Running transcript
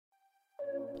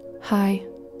Hi,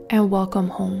 and welcome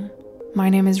home. My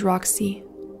name is Roxy,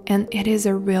 and it is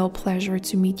a real pleasure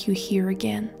to meet you here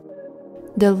again.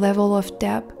 The level of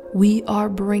depth we are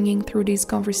bringing through this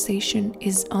conversation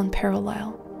is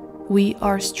unparalleled. We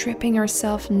are stripping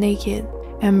ourselves naked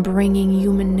and bringing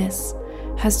humanness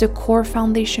as the core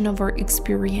foundation of our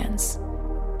experience.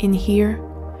 In here,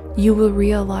 you will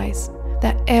realize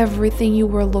that everything you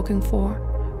were looking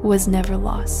for was never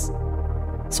lost.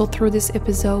 So through this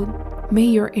episode, may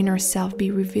your inner self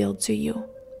be revealed to you,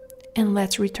 and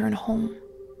let's return home.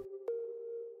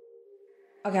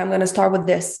 Okay, I'm going to start with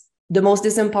this. The most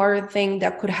disempowering thing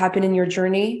that could happen in your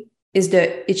journey is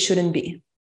that it shouldn't be.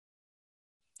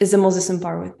 It's the most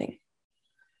disempowering thing.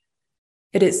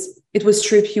 It is. It will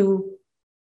strip you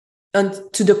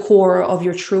to the core of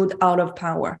your truth out of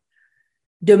power.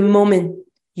 The moment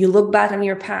you look back on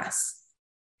your past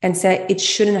and say, it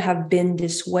shouldn't have been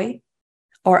this way,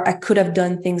 or I could have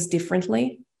done things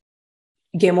differently,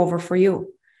 game over for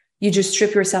you. You just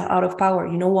strip yourself out of power.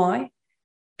 You know why?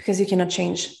 Because you cannot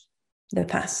change the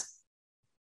past.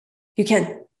 You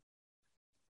can't.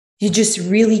 You just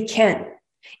really can't.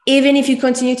 Even if you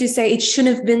continue to say, it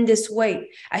shouldn't have been this way.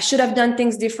 I should have done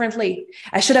things differently.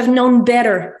 I should have known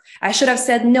better. I should have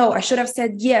said no. I should have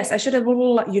said yes. I should have, blah,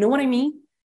 blah, blah. You know what I mean?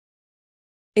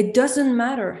 It doesn't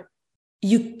matter.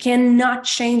 You cannot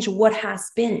change what has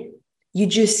been. You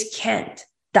just can't.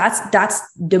 That's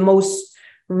the most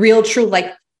real truth.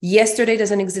 Like, yesterday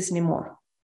doesn't exist anymore.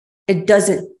 It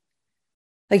doesn't.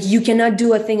 Like, you cannot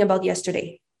do a thing about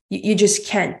yesterday. You just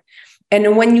can't.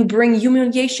 And when you bring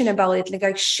humiliation about it,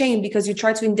 like shame, because you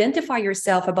try to identify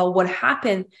yourself about what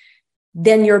happened,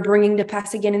 then you're bringing the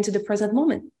past again into the present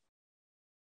moment.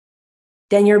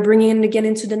 Then you're bringing it again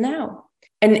into the now.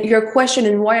 And your question,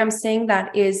 and why I'm saying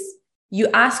that, is you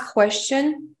ask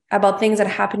questions about things that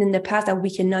happened in the past that we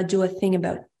cannot do a thing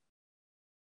about.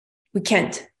 We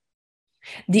can't.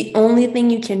 The only thing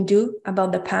you can do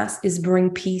about the past is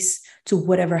bring peace to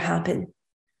whatever happened.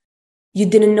 You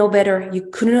didn't know better. You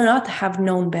could not have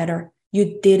known better.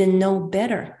 You didn't know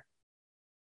better.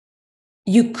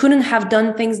 You couldn't have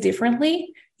done things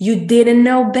differently. You didn't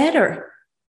know better.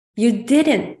 You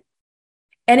didn't.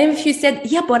 And if you said,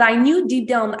 yeah, but I knew deep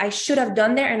down I should have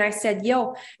done there. And I said,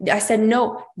 no,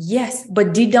 yes,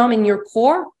 but deep down in your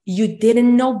core, you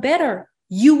didn't know better.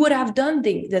 You would have done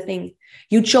the thing.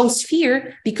 You chose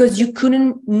fear because you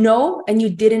couldn't know and you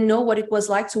didn't know what it was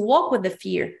like to walk with the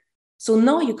fear. So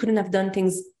no, you couldn't have done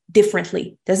things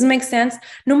differently. Doesn't make sense?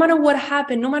 No matter what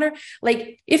happened, no matter,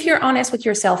 like, if you're honest with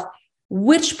yourself,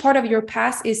 which part of your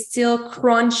past is still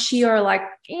crunchy or like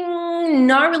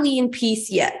not really in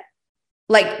peace yet?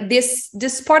 Like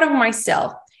this part of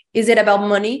myself, is it about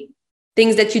money?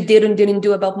 Things that you did and didn't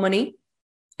do about money?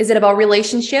 Is it about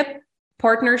relationship,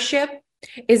 partnership?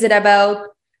 Is it about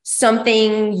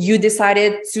something you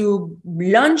decided to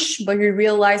launch, but you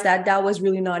realized that was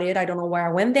really not it? I don't know why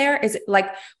I went there. Is it like,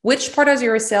 which part of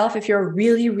yourself, if you're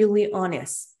really, really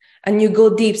honest and you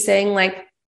go deep saying like,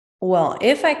 well,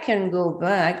 if I can go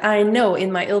back, I know in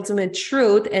my ultimate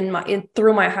truth and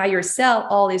through my higher self,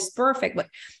 all is perfect. But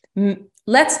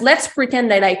let's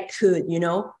pretend that I could,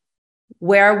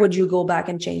 where would you go back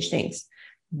and change things?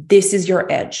 This is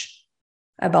your edge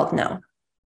about now.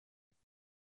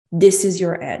 This is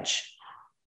your edge.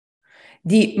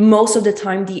 Most of the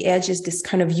time, the edge is this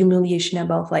kind of humiliation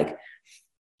about like,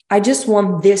 I just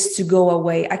want this to go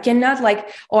away. I cannot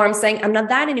or I'm saying I'm not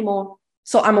that anymore,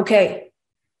 so I'm okay.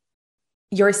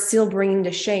 You're still bringing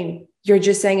the shame. You're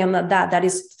just saying I'm not that. That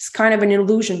is kind of an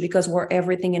illusion because we're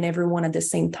everything and everyone at the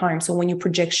same time. So when you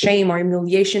project shame or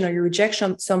humiliation or you reject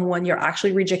someone, you're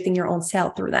actually rejecting your own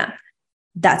self through that.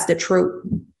 That's the truth.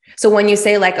 So when you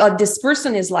say like, oh, this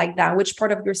person is like that, which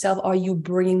part of yourself are you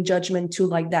bringing judgment to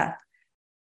like that?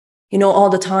 All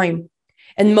the time.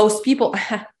 And most people,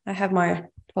 I have my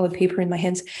toilet paper in my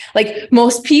hands. Like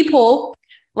most people,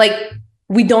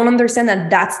 we don't understand that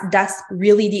that's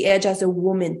really the edge as a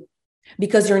woman,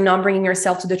 because you're not bringing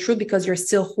yourself to the truth, because you're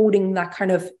still holding that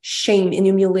kind of shame and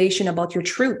humiliation about your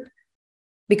truth,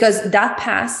 because that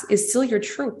past is still your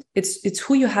truth. It's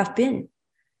who you have been.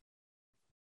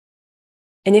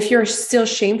 And if you're still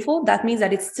shameful, that means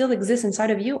that it still exists inside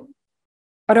of you.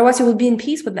 Otherwise, you will be in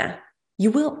peace with that.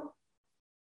 You will.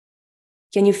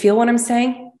 Can you feel what I'm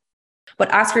saying?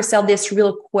 But ask yourself this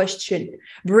real question.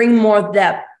 Bring more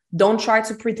depth. Don't try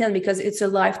to pretend, because it's a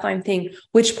lifetime thing.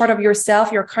 Which part of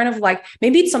yourself you're kind of like,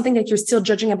 maybe it's something that you're still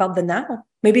judging about the now.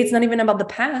 Maybe it's not even about the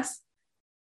past.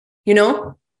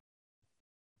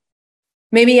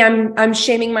 Maybe I'm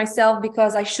shaming myself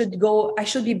because I should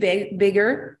be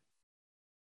bigger.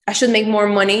 I should make more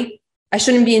money. I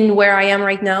shouldn't be in where I am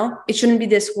right now. It shouldn't be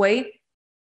this way.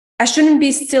 I shouldn't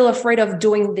be still afraid of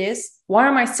doing this. Why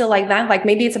am I still like that? Like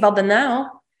maybe it's about the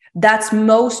now. That's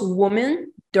most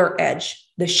women, their edge,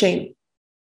 the shame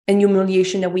and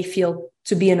humiliation that we feel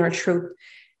to be in our truth.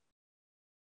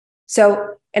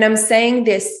 So, and I'm saying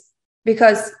this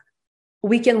because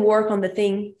we can work on the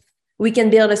thing. We can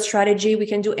build a strategy. We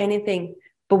can do anything.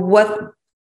 But what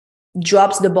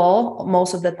drops the ball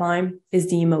most of the time is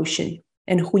the emotion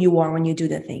and who you are when you do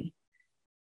the thing.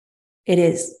 It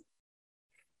is.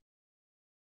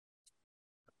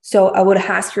 So I would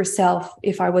ask yourself,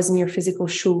 if I was in your physical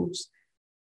shoes,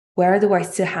 where do I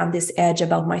still have this edge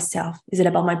about myself? Is it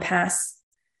about my past?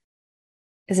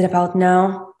 Is it about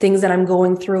now? Things that I'm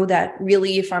going through that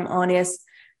really, if I'm honest,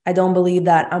 I don't believe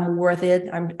that I'm worth it.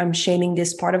 I'm shaming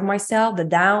this part of myself, the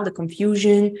doubt, the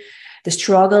confusion, the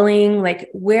struggling, like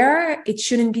where it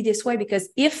shouldn't be this way. Because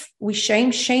if we shame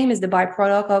is the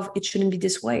byproduct of it shouldn't be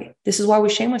this way. This is why we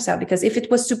shame ourselves. Because if it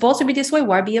was supposed to be this way,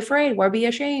 why be afraid? Why be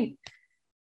ashamed?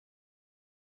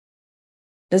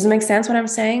 Does it make sense what I'm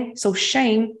saying? So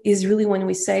shame is really when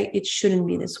we say it shouldn't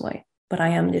be this way, but I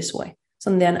am this way.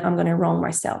 So then I'm going to wrong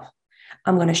myself.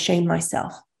 I'm going to shame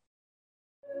myself.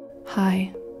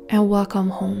 Hi, and welcome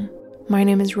home. My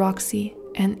name is Roxy,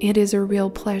 and it is a real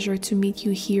pleasure to meet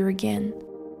you here again.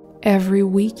 Every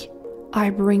week, I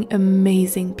bring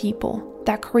amazing people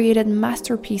that created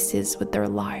masterpieces with their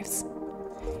lives.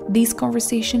 These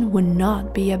conversations would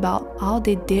not be about how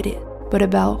they did it, but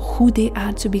about who they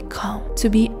had to become to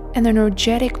be an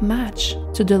energetic match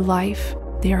to the life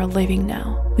they are living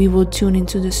now. We will tune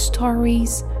into the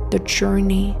stories, the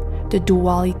journey, the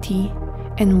duality,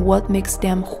 and what makes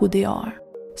them who they are.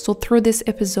 So through this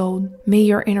episode, may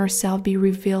your inner self be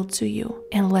revealed to you,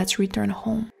 and let's return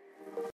home.